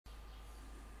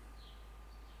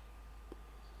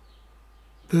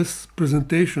This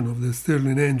presentation of the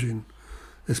Stirling engine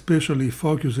especially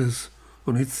focuses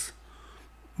on its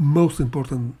most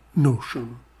important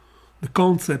notion, the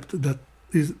concept that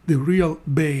is the real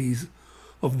base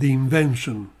of the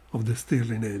invention of the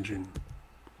Stirling engine,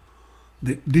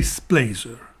 the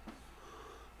displacer.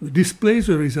 The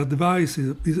displacer is a device,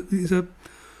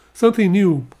 something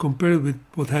new compared with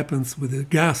what happens with the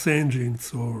gas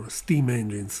engines or steam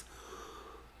engines.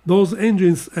 Those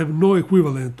engines have no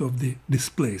equivalent of the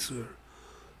displacer.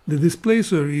 The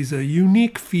displacer is a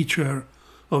unique feature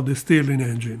of the Stirling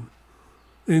engine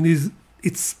and is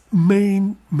its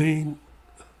main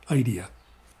idea.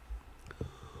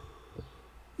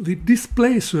 The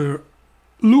displacer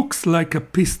looks like a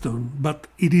piston, but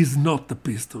it is not a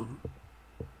piston.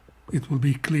 It will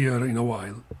be clear in a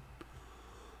while.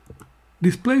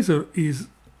 Displacer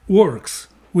works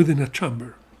within a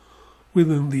chamber,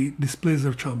 within the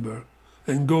displacer chamber,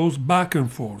 and goes back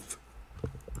and forth.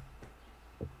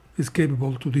 Is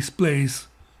capable to displace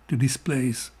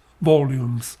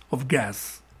volumes of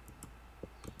gas.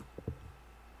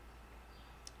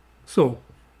 So,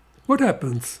 what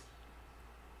happens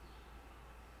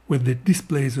with the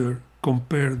displacer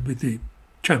compared with the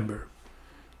chamber?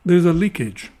 There is a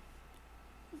leakage.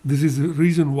 This is the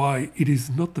reason why it is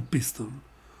not a piston.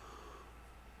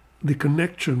 The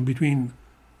connection between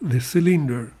the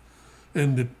cylinder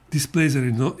and the displacer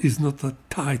is not a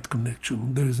tight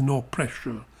connection. There is no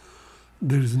pressure.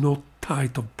 There is no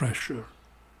tight of pressure.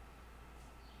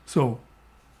 So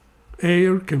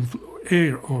air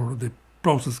or the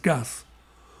process gas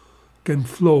can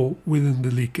flow within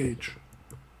the leakage.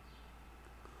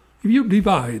 If you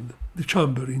divide the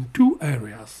chamber in two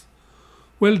areas,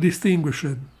 well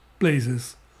distinguished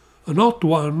places, an hot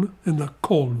one and a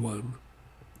cold one.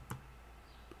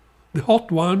 The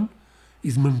hot one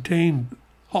is maintained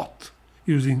hot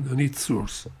using an heat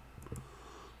source.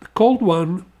 The cold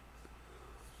one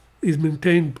is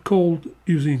maintained cold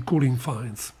using cooling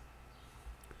fans.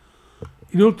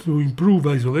 In order to improve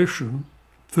isolation,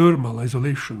 thermal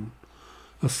isolation,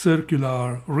 a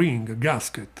circular ring, a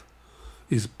gasket,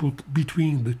 is put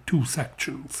between the two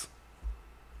sections.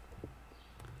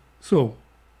 So,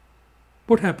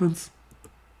 what happens?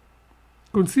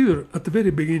 Consider at the very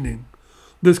beginning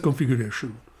this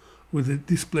configuration with the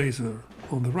displacer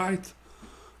on the right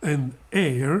and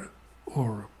air,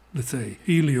 or let's say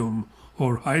helium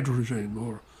or hydrogen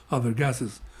or other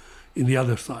gases in the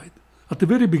other side. At the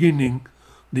very beginning,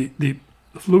 the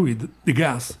fluid, the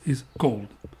gas, is cold.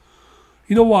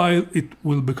 In a while, it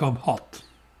will become hot.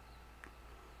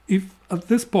 If at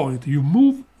this point you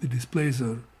move the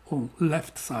displacer on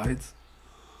left sides,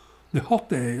 the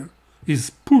hot air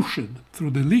is pushed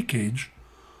through the leakage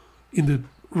in the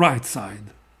right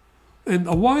side, and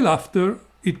a while after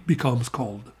it becomes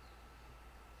cold,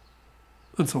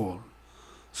 and so on.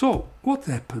 So what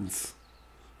happens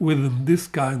within this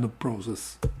kind of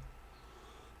process?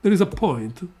 There is a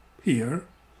point here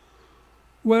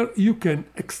where you can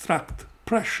extract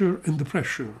pressure and the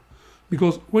pressure,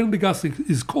 because when the gas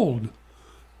is cold,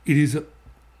 it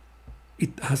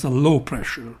has a low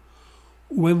pressure.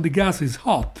 When the gas is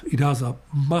hot, it has a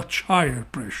much higher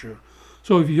pressure.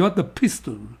 So if you have the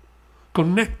piston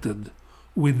connected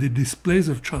with the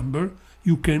displacer chamber,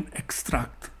 you can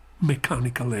extract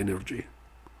mechanical energy.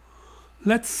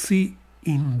 Let's see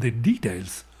in the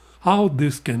details how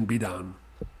this can be done.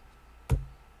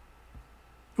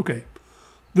 Okay,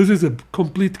 this is a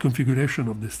complete configuration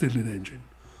of the Stirling engine.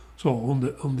 So on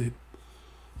the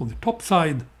top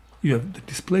side you have the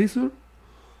displacer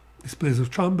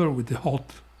chamber with the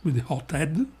hot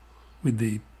head, with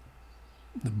the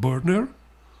burner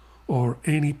or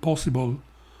any possible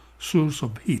source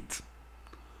of heat.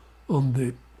 On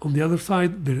the other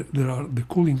side there are the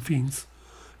cooling fins,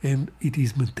 and it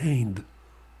is maintained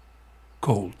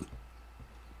cold.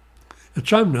 A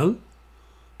channel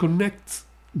connects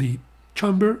the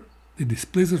chamber, the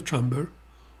displacer chamber,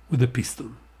 with the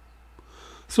piston.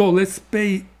 So let's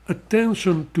pay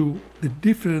attention to the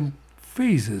different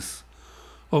phases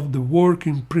of the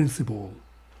working principle.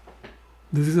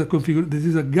 This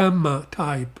is a gamma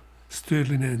type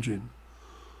Stirling engine,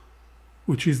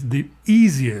 which is the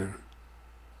easiest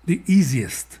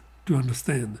to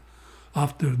understand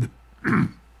after the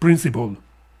principle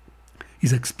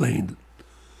is explained.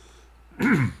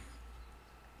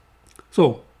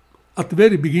 So, at the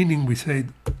very beginning we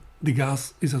said the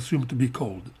gas is assumed to be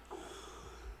cold.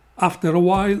 After a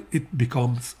while it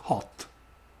becomes hot.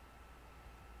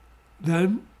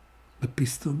 Then the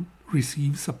piston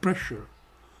receives a pressure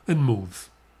and moves.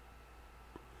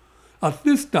 At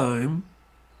this time,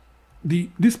 the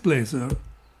displacer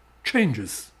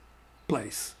changes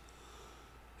place.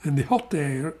 and the hot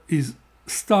air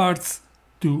starts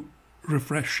to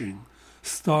refreshing,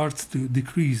 starts to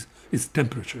decrease its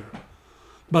temperature.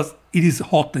 But it is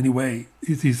hot anyway,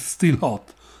 it is still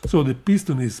hot. So the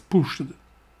piston is pushed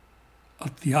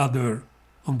at the other,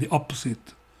 on the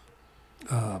opposite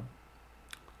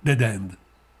dead end.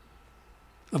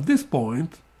 At this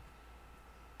point,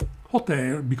 hot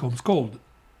air becomes cold.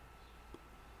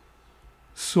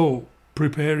 So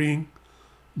preparing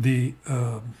the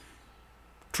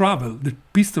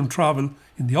piston travel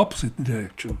in the opposite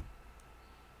direction,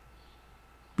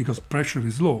 because pressure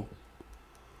is low.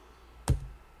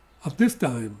 At this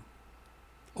time,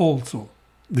 also,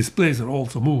 displacer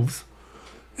also moves,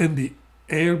 and the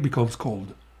air becomes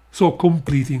cold, so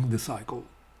completing the cycle.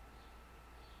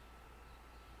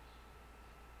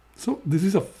 So this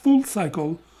is a full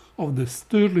cycle of the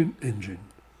Stirling engine.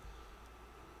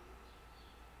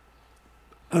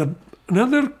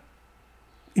 Another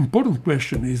important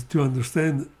question is to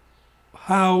understand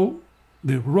how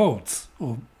the rods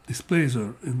of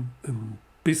displacer and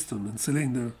piston and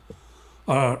cylinder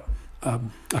are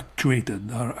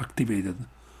activated.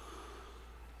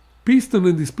 Piston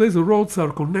and displacer rods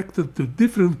are connected to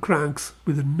different cranks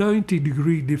with a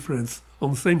 90-degree difference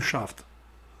on the same shaft.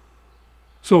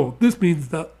 So this means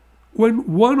that when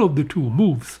one of the two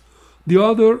moves, the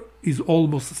other is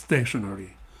almost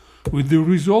stationary, with the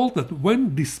result that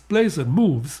when displacer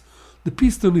moves, the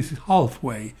piston is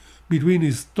halfway between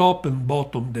its top and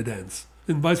bottom dead ends,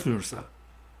 and vice versa.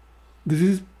 This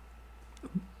is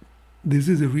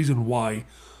the reason why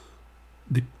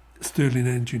the Stirling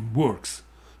engine works,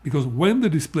 because when the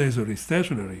displacer is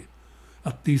stationary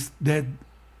at these dead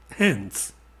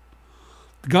ends,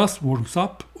 the gas warms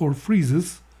up or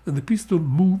freezes, and the piston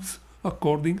moves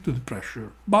according to the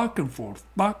pressure, back and forth,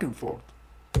 back and forth.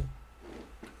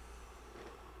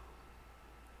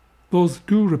 Those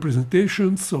two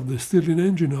representations of the Stirling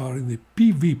engine are in the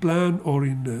PV plan or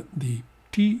in the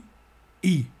TE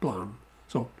plan.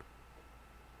 So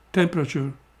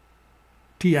temperature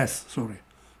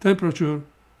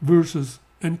versus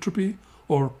entropy,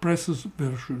 or pressure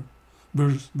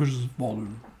versus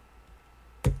volume.